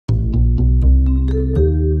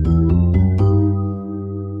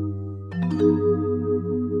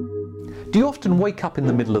Do you often wake up in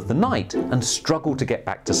the middle of the night and struggle to get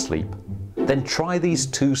back to sleep? Then try these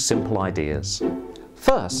 2 simple ideas.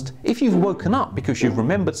 First, if you've woken up because you've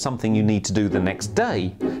remembered something you need to do the next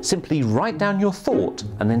day, simply write down your thought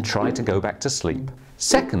and then try to go back to sleep.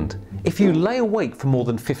 Second, if you lay awake for more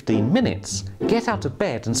than 15 minutes, get out of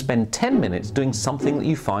bed and spend 10 minutes doing something that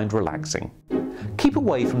you find relaxing. Keep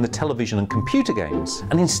away from the television and computer games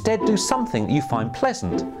and instead do something that you find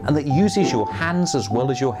pleasant and that uses your hands as well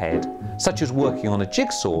as your head, such as working on a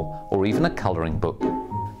jigsaw or even a colouring book.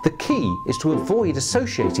 The key is to avoid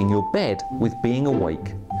associating your bed with being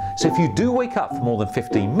awake. So if you do wake up for more than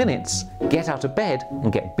 15 minutes, get out of bed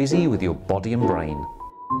and get busy with your body and brain.